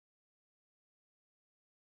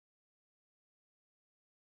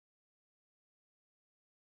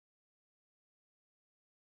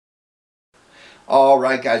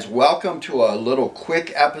Alright guys, welcome to a little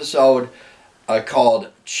quick episode called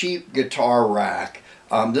Cheap Guitar Rack.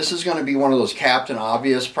 This is going to be one of those Captain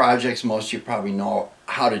Obvious projects. Most of you probably know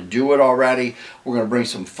how to do it already. We're going to bring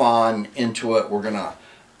some fun into it. We're going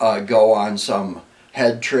to go on some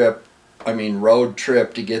road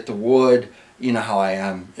trip to get the wood. You know how I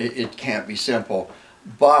am. It can't be simple.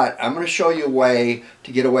 But I'm going to show you a way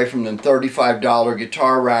to get away from them $35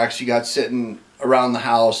 guitar racks you got sitting around the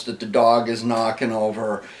house that the dog is knocking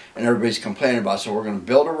over and everybody's complaining about. So we're going to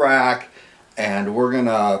build a rack and we're going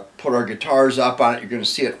to put our guitars up on it. You're going to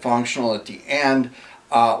see it functional at the end.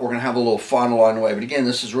 We're going to have a little fun along the way. But again,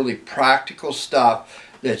 this is really practical stuff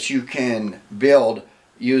that you can build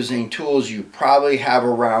using tools you probably have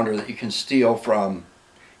around or that you can steal from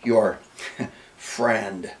your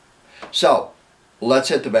friend. So let's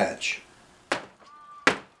hit the bench.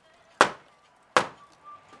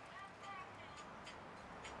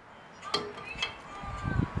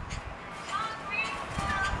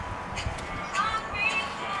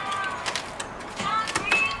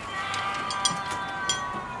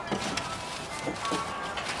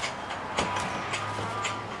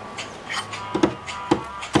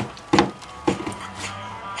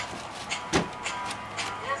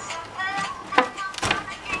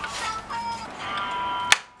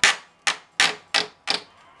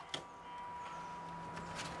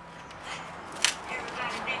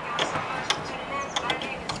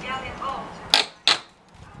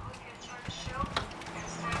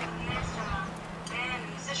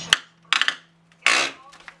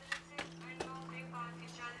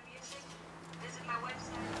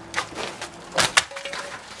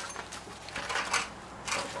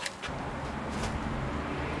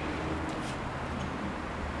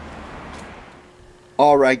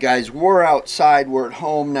 Alright guys, we're outside, we're at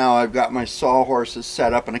home now. I've got my sawhorses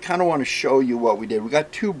set up and I kind of want to show you what we did. We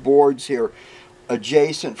got two boards here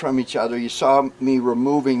adjacent from each other. You saw me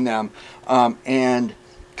removing them and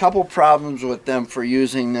a couple problems with them for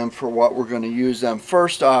using them for what we're going to use them.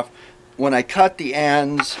 First off, when I cut the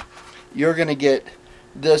ends, you're going to get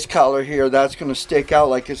this color here. That's going to stick out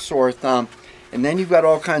like a sore thumb. And then you've got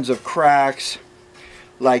all kinds of cracks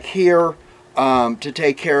like here to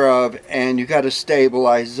take care of, and you got to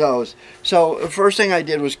stabilize those. So the first thing I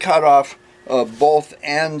did was cut off both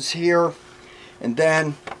ends here, and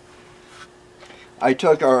then I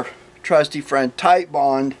took our trusty friend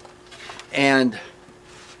Titebond and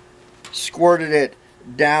squirted it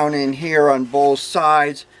down in here on both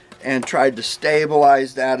sides and tried to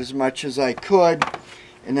stabilize that as much as I could.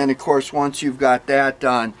 And then of course once you've got that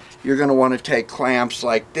done, you're going to want to take clamps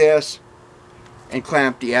like this and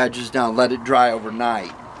clamp the edges down, let it dry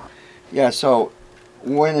overnight. Yeah, so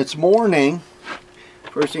when it's morning,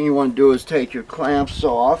 first thing you want to do is take your clamps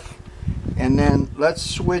off, and then let's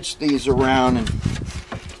switch these around and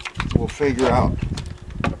we'll figure out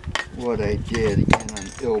what I did. Again,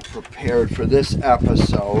 I'm ill prepared for this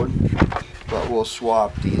episode, but we'll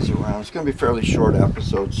swap these around. It's going to be a fairly short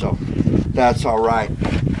episode, so that's all right.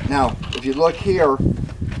 Now, if you look here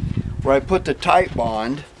where I put the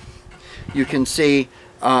Titebond, you can see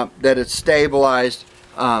that it's stabilized.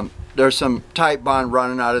 There's some Titebond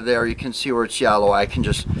running out of there. You can see where it's yellow. I can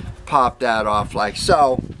just pop that off like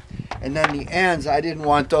so. And then the ends, I didn't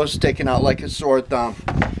want those sticking out like a sore thumb.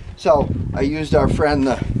 So I used our friend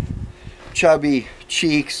the Chubby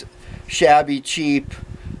Cheeks Shabby Cheap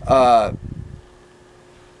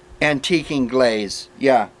Antiquing Glaze.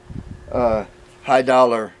 Yeah, high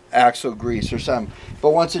dollar axle grease or something.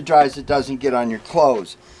 But once it dries, it doesn't get on your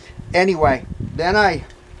clothes. Anyway, then I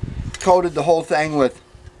coated the whole thing with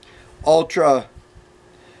Ultra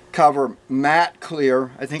Cover Matte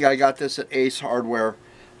Clear. I think I got this at Ace Hardware.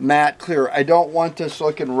 Matte Clear. I don't want this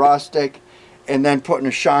looking rustic and then putting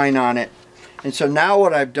a shine on it. And so now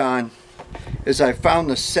what I've done is I found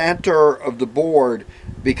the center of the board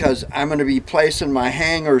because I'm going to be placing my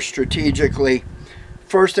hangers strategically.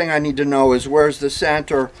 First thing I need to know is where's the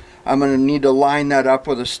center. I'm going to need to line that up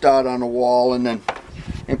with a stud on a wall and then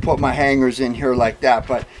put my hangers in here like that.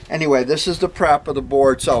 But anyway, this is the prep of the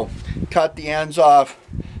board. So cut the ends off,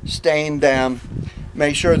 stain them,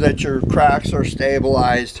 make sure that your cracks are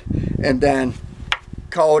stabilized, and then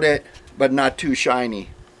coat it, but not too shiny.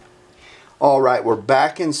 All right, we're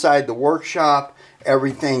back inside the workshop.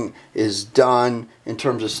 Everything is done in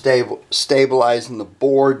terms of stabilizing the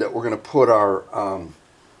board that we're going to put our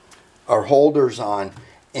holders on.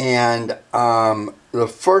 And the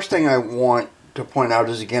first thing I want to point out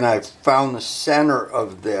is, again, I've found the center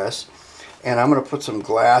of this, and I'm going to put some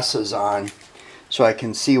glasses on so I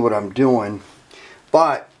can see what I'm doing.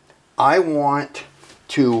 But I want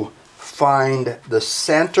to find the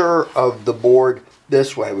center of the board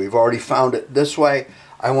this way. We've already found it this way.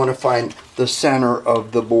 I want to find the center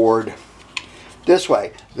of the board this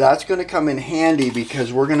way. That's going to come in handy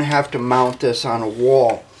because we're going to have to mount this on a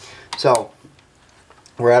wall. So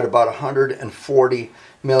we're at about 140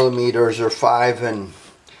 millimeters, or 5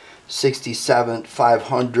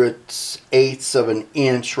 5/67/500 of an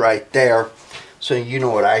inch right there. So you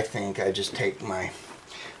know what I think. I just take my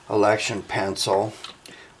election pencil,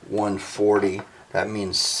 140, that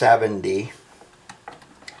means 70.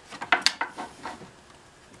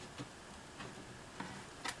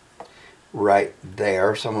 Right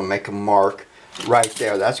there. So I'm going to make a mark right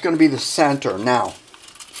there. That's going to be the center. Now,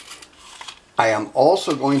 I am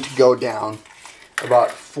also going to go down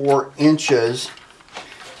about 4 inches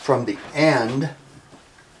from the end.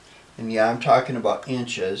 And yeah, I'm talking about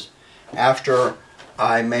inches. After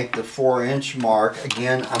I make the 4-inch mark,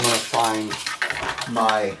 again, I'm going to find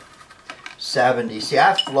my 70. See,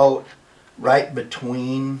 I float right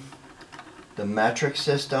between the metric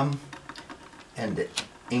system and the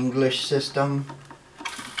English system,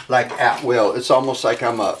 like at will. It's almost like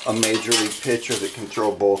I'm a major league pitcher that can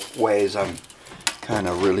throw both ways. I'm kind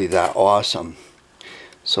of really that awesome.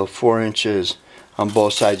 So 4 inches on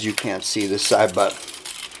both sides. You can't see this side, but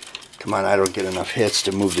come on, I don't get enough hits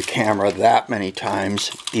to move the camera that many times,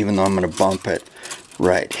 even though I'm going to bump it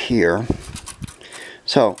right here.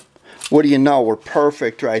 So what do you know, we're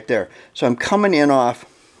perfect right there. So I'm coming in off,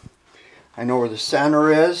 I know where the center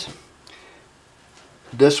is,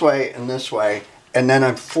 this way, and then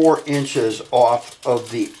I'm 4 inches off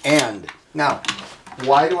of the end. Now,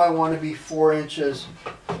 why do I want to be 4 inches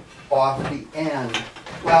off the end?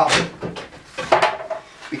 Well,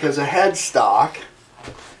 because a headstock,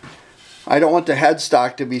 I don't want the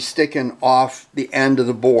headstock to be sticking off the end of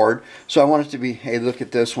the board. So I want it to be, hey, look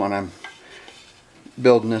at this one. I'm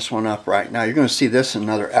building this one up right now. You're going to see this in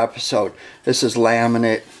another episode. This is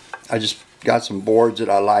laminate. I just got some boards that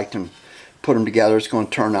I liked and put them together. It's going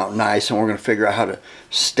to turn out nice, and we're going to figure out how to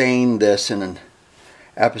stain this in an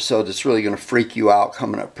episode that's really going to freak you out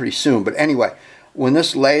coming up pretty soon. But anyway, when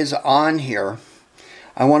this lays on here,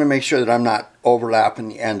 I want to make sure that I'm not overlapping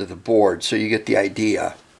the end of the board, so you get the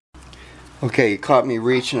idea. Okay, you caught me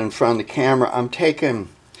reaching in front of the camera. I'm taking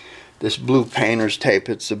this blue painter's tape.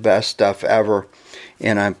 It's the best stuff ever,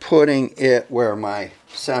 and I'm putting it where my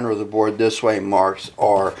center of the board this way marks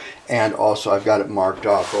are, and also I've got it marked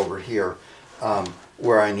off over here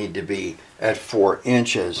where I need to be at 4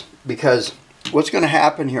 inches. Because what's going to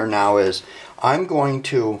happen here now is I'm going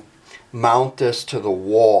to mount this to the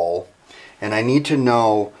wall, and I need to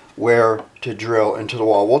know where to drill into the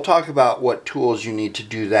wall. We'll talk about what tools you need to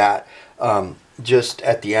do that just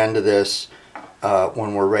at the end of this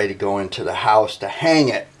when we're ready to go into the house to hang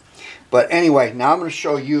it. But anyway, now I'm going to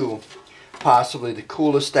show you possibly the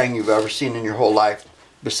coolest thing you've ever seen in your whole life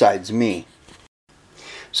besides me.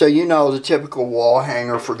 So you know the typical wall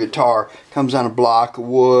hanger for guitar comes on a block of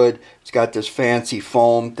wood. It's got this fancy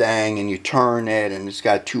foam thing, and you turn it, and it's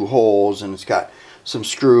got 2 holes, and it's got some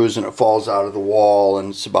screws, and it falls out of the wall,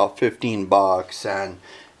 and it's about 15 bucks. And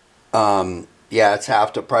yeah, it's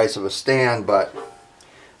half the price of a stand, but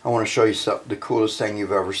I want to show you the coolest thing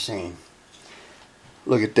you've ever seen.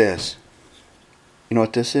 Look at this. You know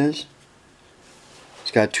what this is?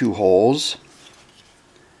 It's got 2 holes.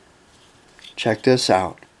 Check this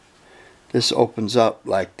out. This opens up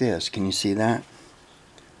like this. Can you see that?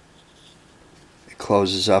 It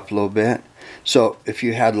closes up a little bit. So if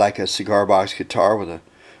you had like a cigar box guitar with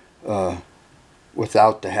a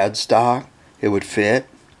without the headstock, it would fit.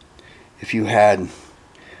 If you had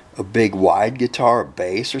a big wide guitar, a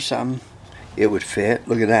bass or something, it would fit.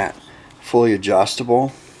 Look at that. Fully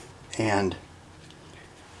adjustable. And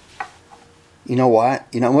you know what?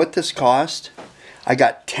 You know what this cost? I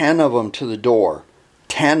got 10 of them to the door.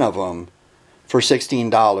 10 of them for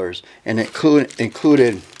 $16, and it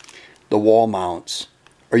included the wall mounts.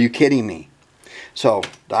 Are you kidding me? So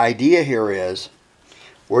the idea here is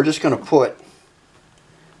we're just going to put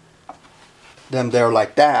them there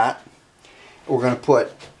like that. We're going to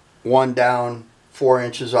put one down 4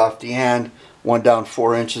 inches off the end, one down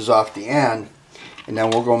 4 inches off the end, and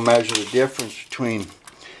then we're going to measure the difference between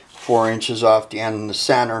 4 inches off the end and the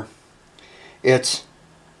center. It's,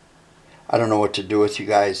 I don't know what to do with you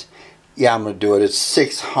guys. Yeah, I'm going to do it. It's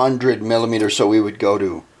 600 millimeters, so we would go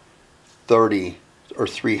to 30 or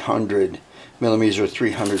 300 millimeters or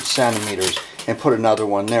 300 centimeters and put another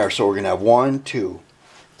one there. So we're going to have 1, 2,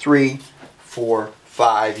 3, 4,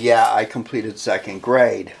 5. Yeah, I completed 2nd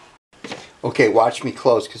grade. Okay, watch me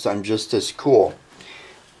close because I'm just as cool.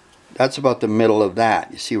 That's about the middle of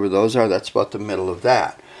that. You see where those are? That's about the middle of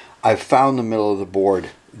that. I've found the middle of the board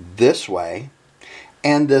this way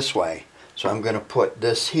and this way. So I'm going to put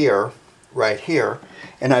this here, right here,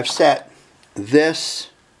 and I've set this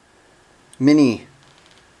mini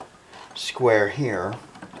square here,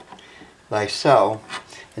 like so,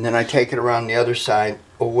 and then I take it around the other side.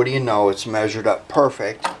 Well, what do you know? It's measured up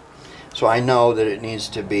perfect. So I know that it needs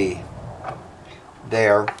to be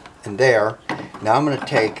there and there. Now I'm going to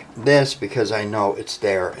take this because I know it's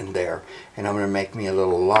there and there, and I'm going to make me a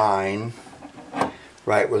little line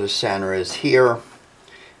right where the center is, here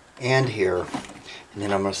and here, and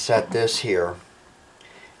then I'm going to set this here,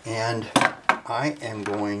 and I am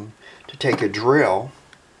going to take a drill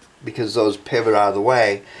because those pivot out of the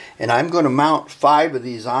way, and I'm going to mount 5 of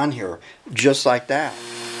these on here just like that.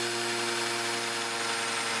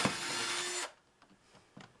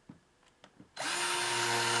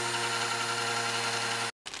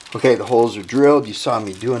 Okay, the holes are drilled. You saw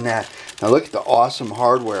me doing that. Now look at the awesome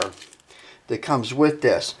hardware that comes with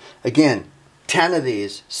this. Again, 10 of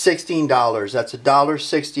these, $16. That's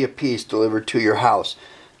 $1.60 a piece delivered to your house.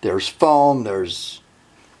 There's foam,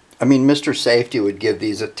 I mean, Mr. Safety would give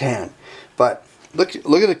these a 10. But look at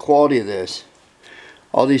the quality of this.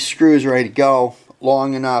 All these screws ready to go,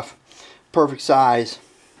 long enough, perfect size.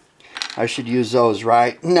 I should use those,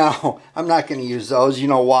 right? No, I'm not going to use those. You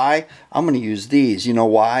know why? I'm going to use these. You know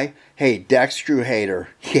why? Hey, deck screw hater.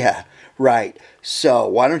 Yeah, right. So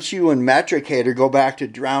why don't you and metric hater go back to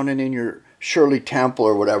drowning in your Shirley Temple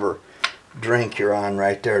or whatever drink you're on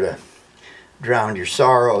right there to drown your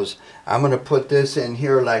sorrows. I'm going to put this in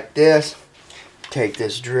here like this. Take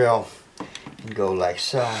this drill and go like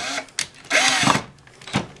so.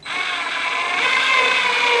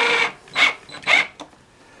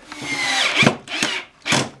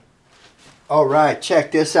 Alright,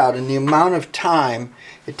 check this out. In the amount of time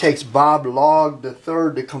it takes Bob Log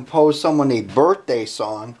III to compose someone a birthday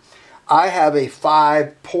song, I have a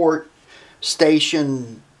 5-port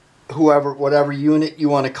station, whatever unit you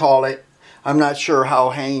want to call it. I'm not sure how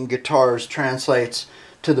hanging guitars translates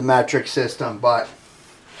to the metric system, but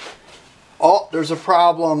oh, there's a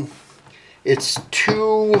problem. It's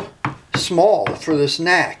too small for this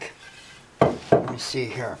neck. Let me see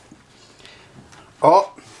here.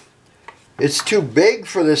 Oh, it's too big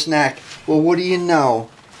for this neck. Well, what do you know?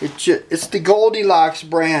 It's the Goldilocks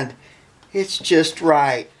brand. It's just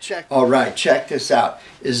right. All right, check this out.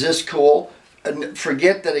 Is this cool? And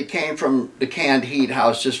forget that it came from the Canned Heat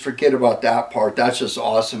house. Just forget about that part. That's just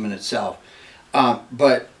awesome in itself.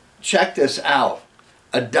 But check this out.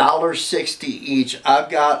 $1.60 each. I've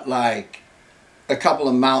got like a couple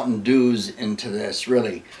of Mountain Dews into this,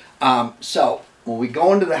 really. So when we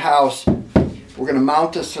go into the house, we're going to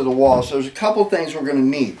mount this to the wall. So there's a couple things we're going to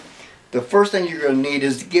need. The first thing you're going to need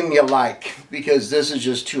is to give me a like, because this is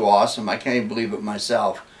just too awesome. I can't even believe it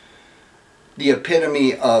myself. The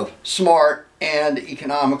epitome of smart and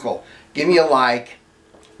economical. Give me a like.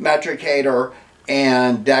 Metric hater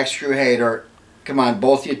and deck screw hater. Come on,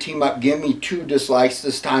 both of you team up. Give me 2 dislikes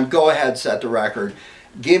this time. Go ahead, set the record.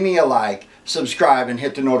 Give me a like, subscribe, and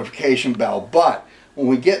hit the notification bell. But when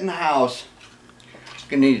we get in the house,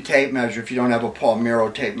 you're going to need a tape measure. If you don't have a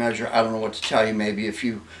Mero tape measure, I don't know what to tell you. Maybe if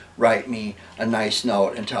you write me a nice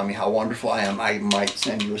note and tell me how wonderful I am, I might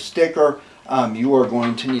send you a sticker. You are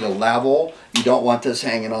going to need a level. You don't want this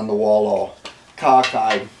hanging on the wall all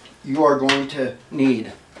cockeyed. You are going to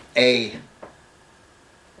need a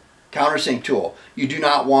countersink tool. You do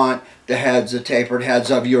not want the heads, the tapered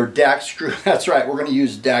heads of your deck screw. That's right, we're going to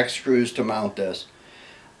use deck screws to mount this,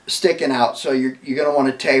 sticking out. So you're going to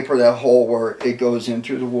want to taper that hole where it goes in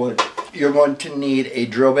through the wood. You're going to need a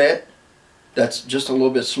drill bit that's just a little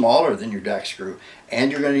bit smaller than your deck screw,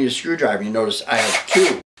 and you're going to need a screwdriver. You notice I have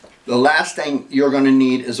 2. The last thing you're going to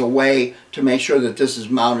need is a way to make sure that this is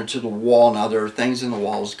mounted to the wall. Now there are things in the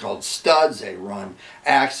walls called studs. They run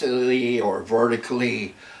axially or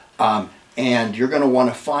vertically, and you're going to want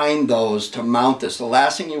to find those to mount this. The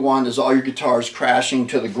last thing you want is all your guitars crashing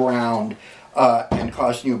to the ground and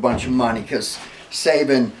costing you a bunch of money, because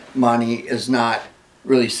saving money is not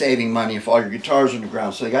really saving money if all your guitars are on the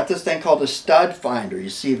ground. So they got this thing called a stud finder. You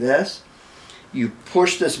see this? You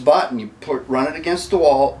push this button, you run it against the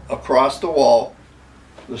wall, across the wall,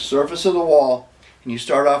 the surface of the wall, and you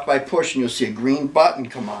start off by pushing. You'll see a green button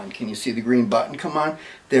come on. Can you see the green button come on?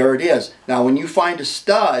 There it is. Now when you find a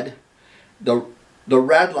stud, the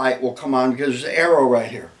red light will come on because there's an arrow right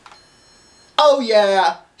here. Oh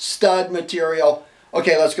yeah, stud material.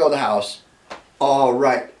 Okay, let's go to the house. All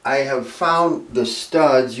right, I have found the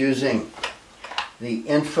studs using the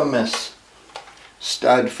infamous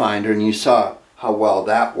stud finder, and you saw how well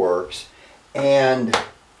that works. And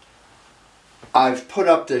I've put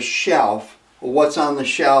up this shelf. What's on the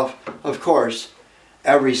shelf? Of course,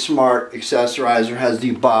 every smart accessorizer has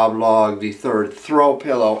the Bob Log, the third throw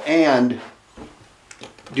pillow, and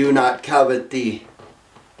do not covet the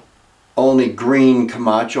only green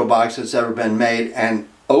Camacho box that's ever been made. And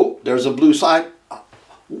oh, there's a blue slide.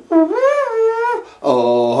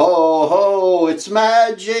 Oh ho ho, it's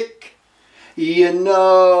magic, you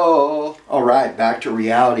know. All right, back to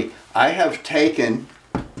reality. I have taken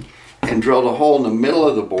and drilled a hole in the middle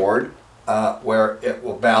of the board where it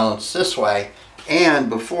will balance this way. And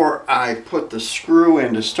before I put the screw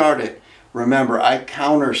in to start it, remember I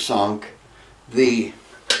countersunk the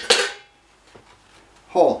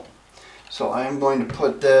hole. So I am going to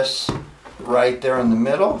put this right there in the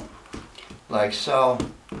middle, like so.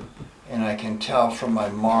 And I can tell from my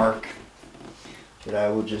mark that I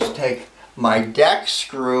will just take my deck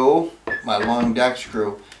screw, my long deck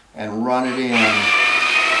screw, and run it in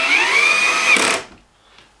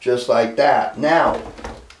just like that. Now,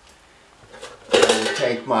 I will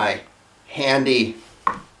take my handy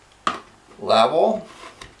level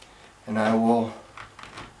and I will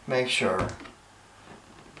make sure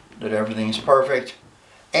that everything's perfect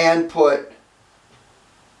and put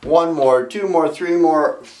 1 more, 2 more, 3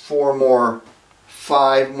 more, 4 more,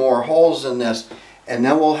 5 more holes in this, and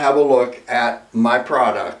then we'll have a look at my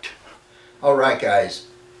product. Alright guys,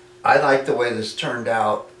 I like the way this turned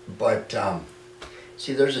out, but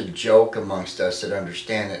see, there's a joke amongst us that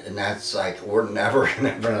understand it, and that's like, we're never going to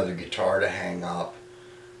have another guitar to hang up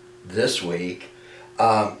this week.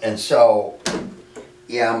 And so,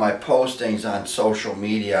 yeah, my postings on social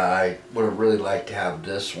media, I would have really liked to have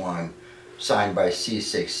this one signed by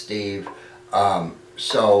C6 Steve.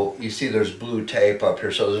 So you see there's blue tape up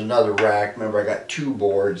here, so there's another rack. Remember, I got 2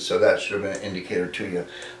 boards, so that should have been an indicator to you.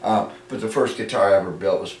 But the first guitar I ever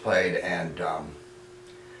built was played and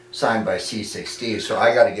signed by C6 Steve, so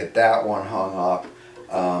I got to get that one hung up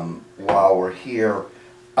while we're here.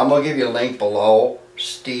 I'm going to give you a link below.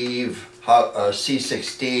 Steve, C6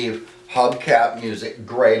 Steve, Hubcap Music,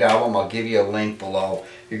 great album. I'll give you a link below.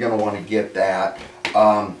 You're going to want to get that.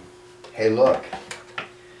 Hey, look,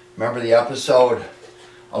 remember the episode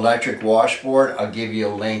Electric Washboard? I'll give you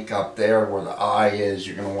a link up there where the eye is.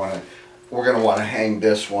 You're going to want to, we're going to want to hang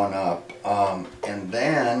this one up. And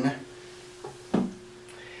then,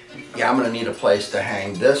 yeah, I'm going to need a place to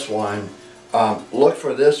hang this one. Look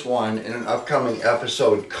for this one in an upcoming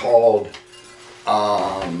episode called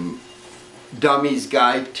Dummy's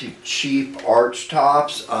Guide to Cheap Arch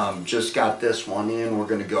Tops. Just got this one in. We're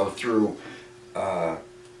going to go through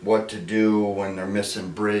what to do when they're missing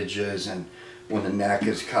bridges and when the neck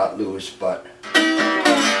is cut loose, but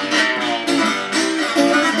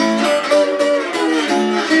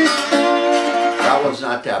that one's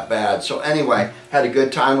not that bad. So anyway, had a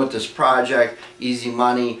good time with this project. Easy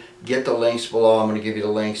money. Get the links below. I'm going to give you the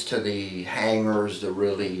links to the hangers, the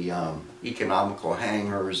really economical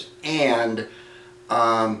hangers, and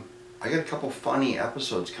I got a couple funny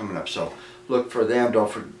episodes coming up, so look for them. Don't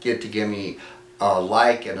forget to give me a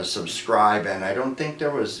like and a subscribe, and I don't think there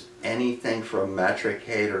was anything for a metric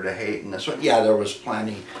hater to hate in this one. Yeah, there was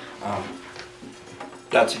plenty.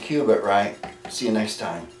 That's a cubit, right? See you next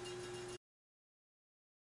time.